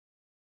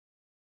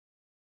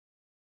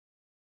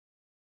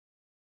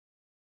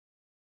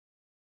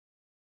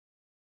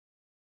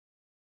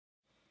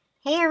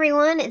Hey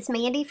everyone, it's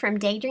Mandy from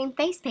Daydream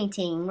Face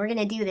Painting. We're going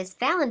to do this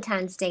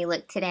Valentine's Day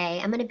look today.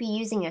 I'm going to be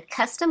using a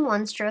custom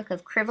one stroke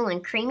of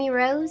Crinoline Creamy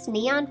Rose,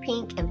 Neon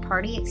Pink, and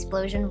Party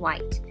Explosion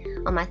White.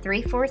 On my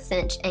 3/4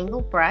 inch angle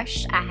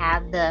brush, I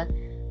have the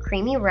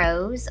Creamy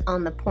Rose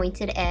on the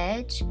pointed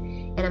edge,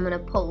 and I'm going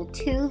to pull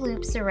 2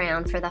 loops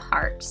around for the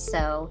heart.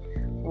 So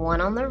one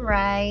on the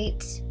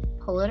right,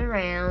 pull it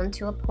around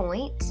to a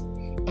point,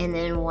 and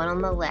then one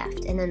on the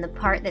left, and then the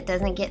part that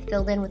doesn't get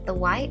filled in with the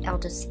white, I'll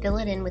just fill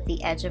it in with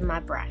the edge of my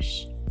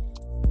brush.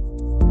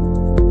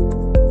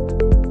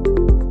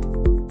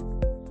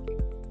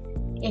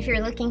 If you're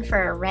looking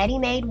for a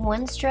ready-made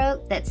one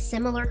stroke that's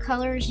similar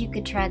colors, you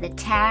could try the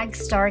Tag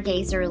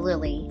Stargazer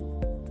Lily.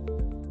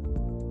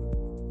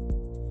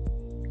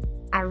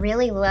 I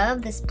really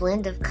love this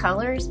blend of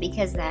colors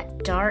because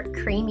that dark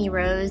creamy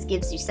rose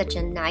gives you such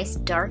a nice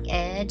dark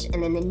edge,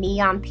 and then the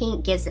neon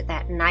pink gives it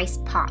that nice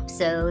pop.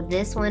 So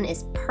this one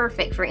is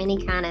perfect for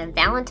any kind of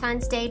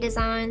Valentine's Day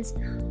designs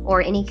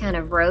or any kind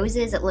of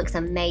roses. It looks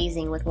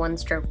amazing with one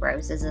stroke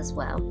roses as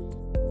well.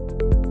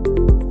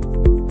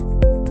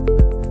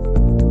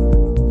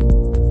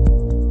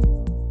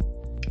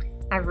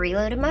 I've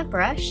reloaded my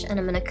brush, and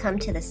I'm going to come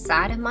to the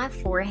side of my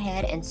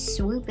forehead and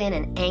swoop in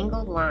an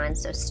angled line.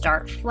 So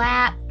start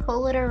flat,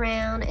 pull it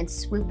around, and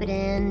swoop it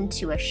in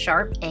to a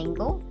sharp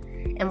angle.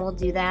 And we'll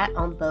do that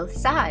on both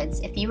sides.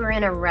 If you were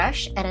in a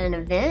rush at an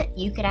event,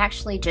 you could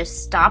actually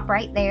just stop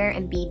right there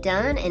and be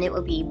done, and it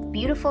would be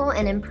beautiful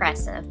and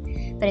impressive.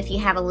 But if you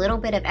have a little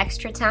bit of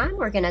extra time,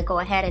 we're going to go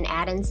ahead and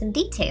add in some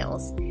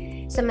details.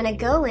 So I'm going to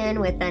go in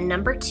with a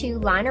number 2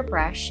 liner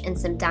brush and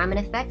some Diamond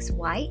Effects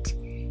white,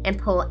 and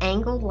pull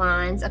angled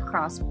lines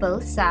across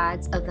both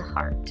sides of the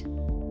heart.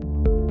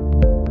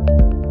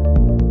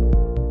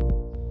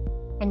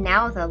 And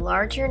now with a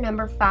larger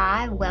number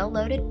 5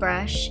 well-loaded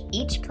brush,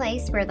 each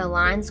place where the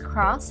lines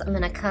cross, I'm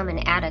going to come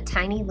and add a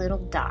tiny little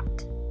dot.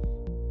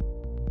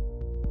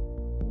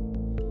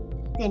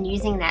 Then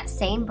using that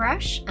same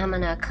brush, I'm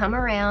going to come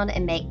around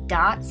and make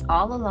dots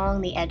all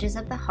along the edges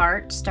of the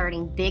heart,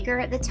 starting bigger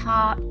at the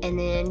top and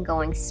then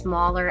going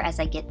smaller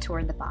as I get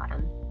toward the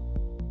bottom.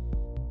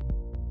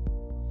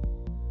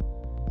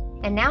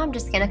 And now I'm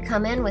just going to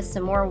come in with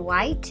some more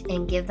white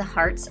and give the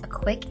hearts a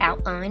quick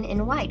outline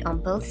in white on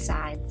both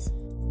sides.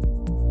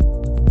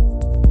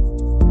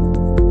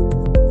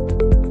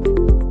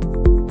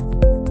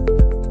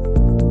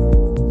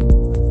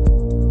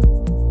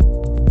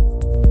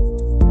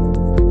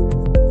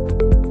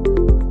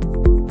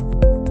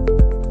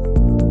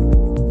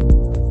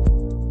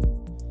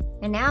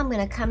 And now I'm going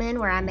to come in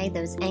where I made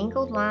those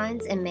angled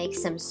lines and make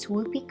some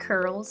swoopy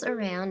curls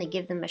around to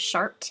give them a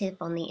sharp tip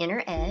on the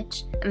inner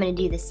edge. I'm going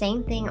to do the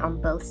same thing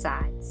on both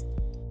sides.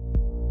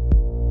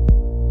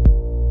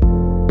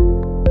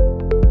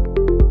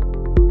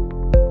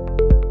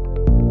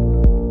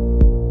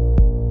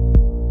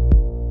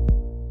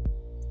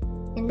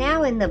 And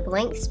now in the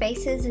blank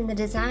spaces in the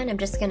design, I'm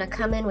just going to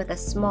come in with a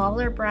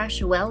smaller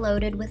brush well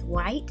loaded with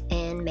white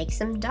and make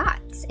some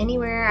dots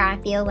anywhere I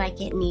feel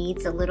like it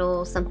needs a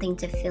little something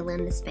to fill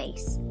in the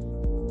space.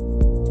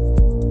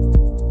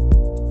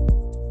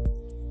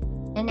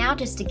 And now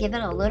just to give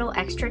it a little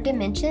extra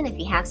dimension, if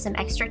you have some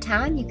extra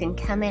time, you can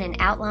come in and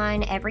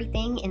outline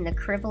everything in the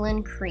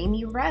Crinoline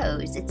Creamy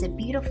Rose. It's a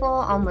beautiful,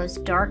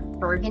 almost dark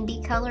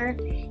burgundy color,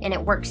 and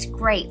it works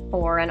great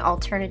for an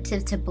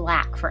alternative to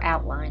black for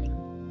outlining.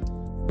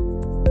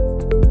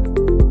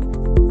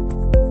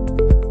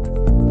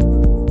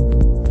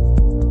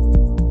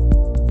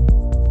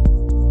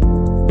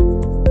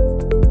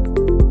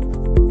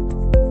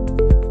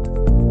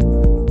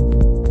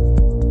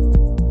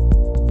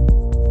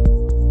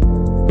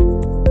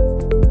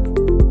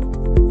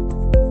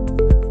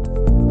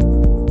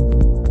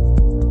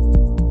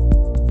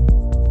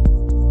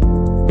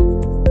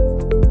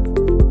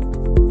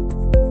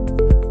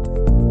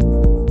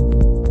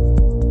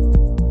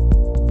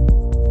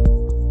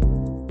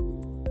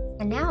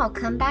 I'll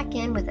come back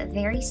in with a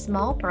very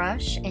small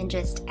brush and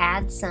just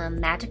add some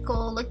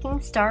magical looking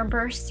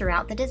starbursts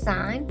throughout the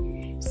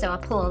design. So I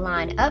pull a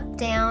line up,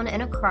 down,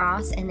 and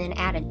across, and then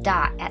add a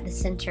dot at the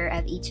center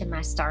of each of my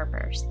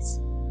starbursts.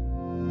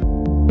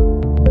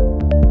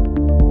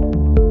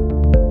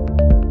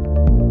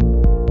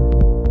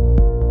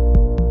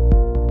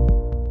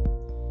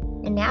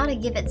 And now to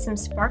give it some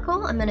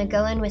sparkle, I'm going to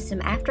go in with some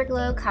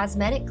Afterglow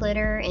Cosmetic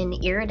Glitter in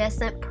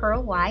Iridescent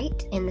Pearl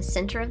White in the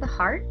center of the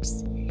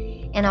hearts.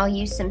 And I'll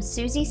use some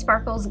Susie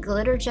Sparkles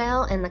glitter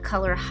gel in the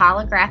color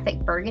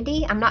Holographic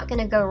Burgundy. I'm not going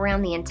to go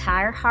around the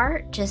entire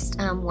heart, just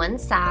one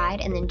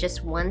side, and then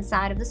just one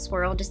side of the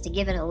swirl, just to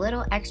give it a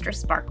little extra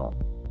sparkle.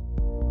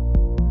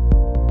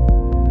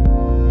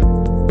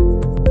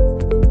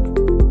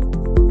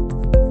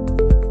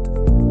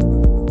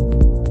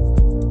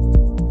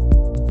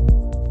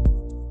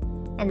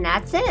 And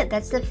that's it.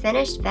 That's the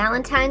finished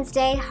Valentine's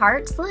Day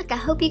hearts look. I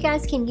hope you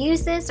guys can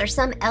use this or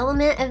some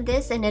element of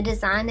this in a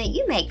design that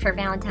you make for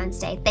Valentine's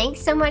Day.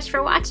 Thanks so much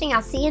for watching.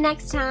 I'll see you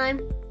next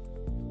time.